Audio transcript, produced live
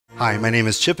Hi, my name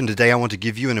is Chip, and today I want to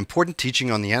give you an important teaching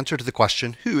on the answer to the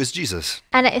question, who is Jesus?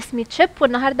 أنا اسمي تشيب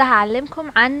والنهاردة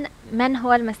هعلمكم عن من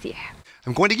هو المسيح.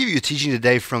 I'm going to give you a teaching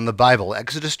today from the Bible,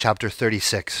 Exodus chapter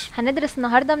 36. هندرس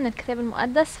النهاردة من الكتاب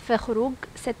المقدس في خروج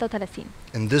 36.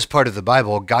 In this part of the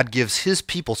Bible, God gives His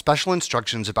people special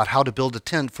instructions about how to build a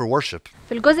tent for worship.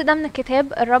 في الجزء ده من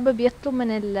الكتاب الرب بيطلب من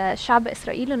الشعب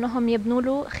إسرائيل إنهم يبنوا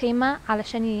له خيمة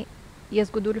علشان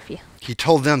يسجدوا له فيها. He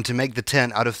told them to make the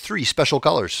tent out of 3 special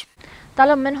colors.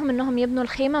 طلب منهم إنهم يبنوا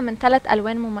الخيمة من 3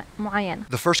 ألوان معينة.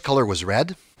 The first color was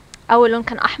red, أول لون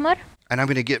كان أحمر. and I'm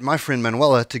going to get my friend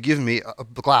Manuela to give me a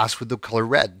glass with the color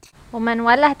red.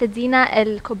 ومانويلا هتدينا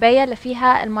الكوباية اللي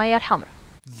فيها المية الحمراء.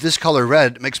 This color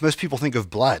red makes most people think of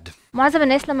blood. معظم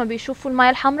الناس لما بيشوفوا المية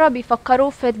الحمراء بيفكروا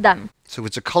في الدم. So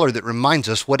it's a color that reminds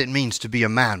us what it means to be a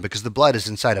man because the blood is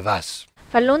inside of us.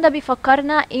 فاللون ده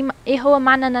بيفكرنا إيه هو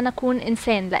معنى إن أنا أكون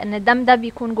إنسان لأن الدم ده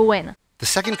بيكون جوانا.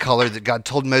 The second color that God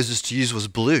told Moses to use was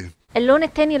blue. اللون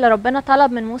التاني اللي ربنا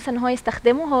طلب من موسى إن هو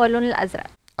يستخدمه هو اللون الأزرق.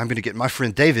 I'm going to get my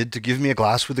friend David to give me a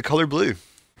glass with the color blue.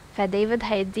 فديفيد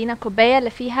هيدينا كوباية اللي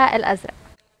فيها الأزرق.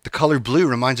 The color blue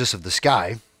reminds us of the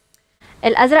sky.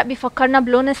 الأزرق بيفكرنا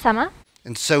بلون السماء.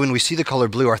 And so when we see the color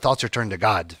blue, our thoughts are turned to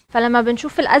God. فلما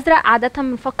بنشوف الأزرق عادة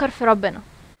بنفكر في ربنا.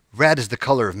 Red is the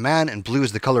color of man and blue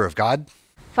is the color of God.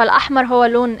 فالأحمر هو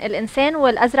لون الإنسان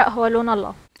والأزرق هو لون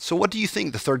الله. So what do you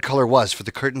think the third color was for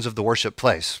the curtains of the worship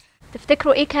place?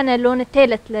 تفتكروا إيه كان اللون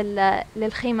الثالث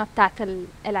للخيمة بتاعت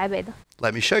العبادة؟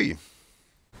 Let me show you.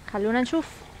 خلونا نشوف.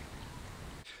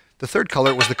 The third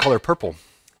color was the color purple,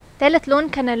 ثالث لون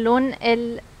كان اللون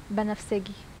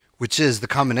البنفسجي. which is the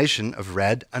combination of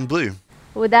red and blue.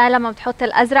 وده لما بتحط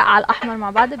الأزرق على الأحمر مع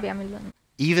بعض بيعمل لون.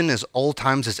 Even as old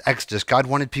times as Exodus, God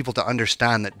wanted people to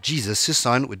understand that Jesus, His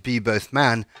Son, would be both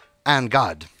man and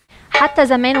God. حتى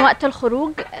زمان وقت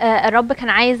الخروج الرب كان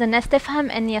عايز الناس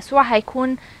تفهم ان يسوع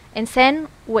هيكون انسان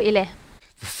واله.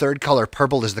 The third color,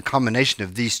 purple, is the combination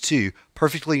of these two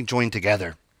perfectly joined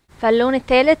together. فاللون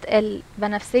الثالث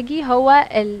البنفسجي هو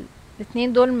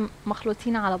الاثنين دول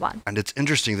مخلوطين على بعض. And it's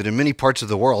interesting that in many parts of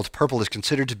the world, purple is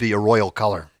considered to be a royal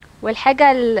color.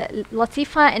 والحاجة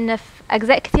اللطيفة ان في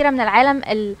اجزاء كتيرة من العالم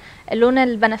اللون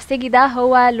البنفسجي ده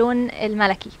هو لون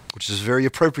الملكي. Which is very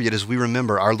appropriate as we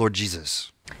remember our Lord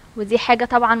Jesus. ودي حاجة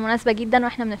طبعا مناسبة جدا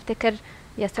واحنا بنفتكر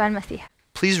يسوع المسيح.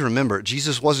 Please remember,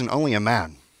 Jesus wasn't only a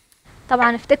man.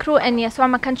 طبعا افتكروا ان يسوع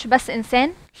ما كانش بس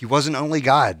انسان. He wasn't only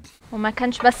God. وما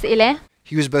كانش بس اله.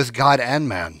 He was both God and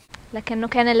man. لكنه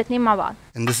كان الاثنين مع بعض.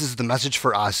 And this is the message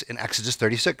for us in Exodus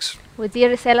 36. ودي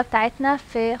الرسالة بتاعتنا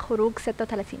في خروج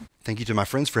 36. Thank you to my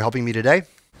friends for helping me today.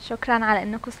 شكرا على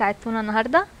انكم ساعدتونا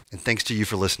النهارده. And thanks to you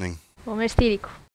for listening. وميرسي ليكم.